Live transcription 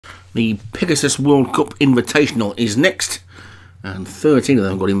The Pegasus World Cup Invitational is next, and 13 of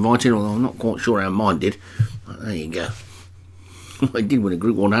them got invited, although I'm not quite sure how mine did. But there you go. I did win a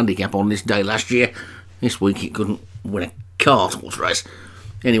Group 1 handicap on this day last year. This week it couldn't win a cart horse race.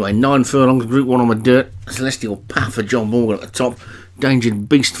 Anyway, 9 furlongs, Group 1 on the dirt. Celestial Path for John Morgan at the top. Dangered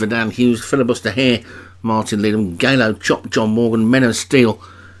Beast for Dan Hughes. Filibuster Hare, Martin Leadham. Galo Chop, John Morgan. Men of Steel,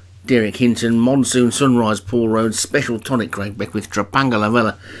 Derek Hinton. Monsoon Sunrise, Paul Rhodes. Special Tonic, Craig Beckwith. Trapanga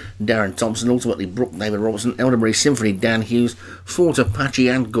Lavella, Darren Thompson. Ultimately, Brook, David Robertson. Elderberry Symphony, Dan Hughes. Fort Apache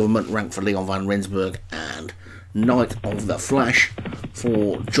and Government Rank for Leon van Rensburg. And Night of the Flash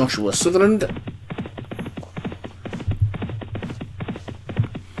for Joshua Sutherland.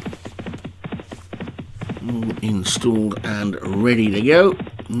 All installed and ready to go.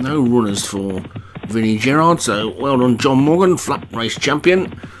 No runners for Vinnie Gerard, so well done John Morgan, flat race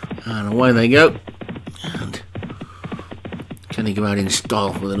champion, and away they go. And can he go out in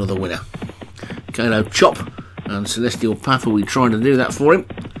style with another winner? Galo Chop and Celestial Path will be trying to do that for him.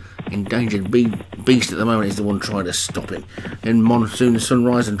 Endangered Beast at the moment is the one trying to stop him. Then Monsoon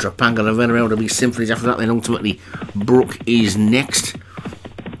Sunrise and Trapanga Lavella LW Symphonies after that. Then ultimately Brook is next.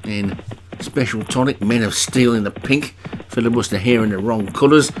 In Special Tonic, Men of Steel in the pink, Filibuster Hare in the wrong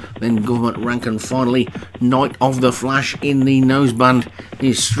colours, then Government Rank, and finally Night of the Flash in the noseband.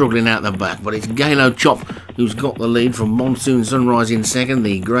 He's struggling out the back, but it's Galo Chop who's got the lead from Monsoon Sunrise in second.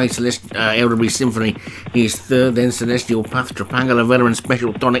 The Grey Elderberry Symphony is third, then Celestial Path, Trapanga Lavella and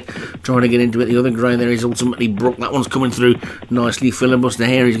Special Tonic trying to get into it. The other grey there is ultimately Brook. That one's coming through nicely. Filibuster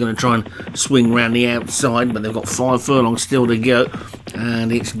Hare is going to try and swing round the outside, but they've got 5 furlongs still to go,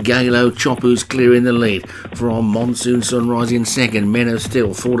 and it's Galo Chop who's clearing the lead from Monsoon Sunrise in second. Men of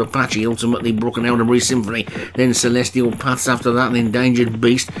Steel, Fort Apache, ultimately Brook and Elderberry Symphony, then Celestial Paths after that, and Endangered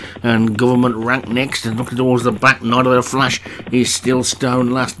Beast and Government Rank next, and looking towards the back. Night of the Flash is still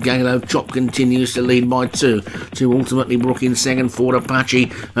stone last. Galo Chop continues to lead by 2 to ultimately Brook in second, Fort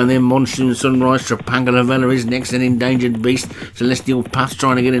Apache, and then Monsoon Sunrise. Trapanga Lavella is next, and Endangered Beast. Celestial Paths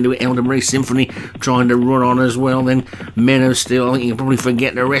trying to get into it. Elderberry Symphony trying to run on as well. Then Men of Steel, I think you can probably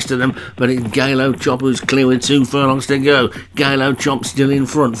forget the rest of them, but it's Galo Chop who's clear with 2 furlongs to go. Galo Chop still in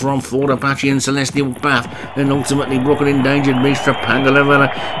front from Fort Apache and Celestial Path, and ultimately Brook and Endangered Beast. Trapanga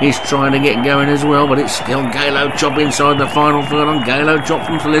Lavella is trying to get going as well, but it's still Galo Chop inside the final furlong. Galo Chop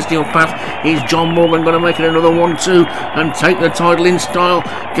from Celestial Path. Is John Morgan going to make it another 1-2 and take the title in style?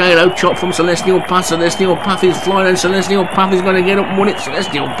 Galo Chop from Celestial Path. Celestial Path is flying, and Celestial Path is going to get up and win it.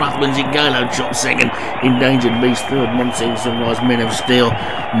 Celestial Path wins it. Galo Chop second. Endangered Beast third. Monsoon Sunrise. Men of Steel.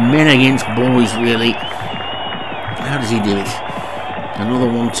 Men against boys, really. How does he do it? Another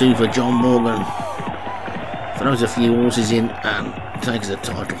 1-2 for John Morgan. Throws a few horses in and takes the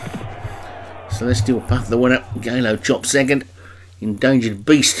title. Celestial Path the winner. Galo Chop second. Endangered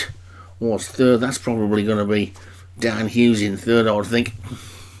Beast was third. That's probably going to be Dan Hughes in third, I would think.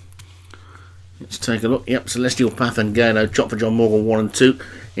 Let's take a look. Yep, Celestial Path and Galo Chop for John Morgan 1 and 2.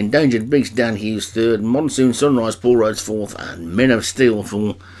 Endangered Beast, Dan Hughes third. Monsoon Sunrise, Paul Rhodes fourth. And Men of Steel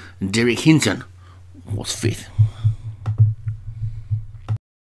for Derek Hinton was fifth.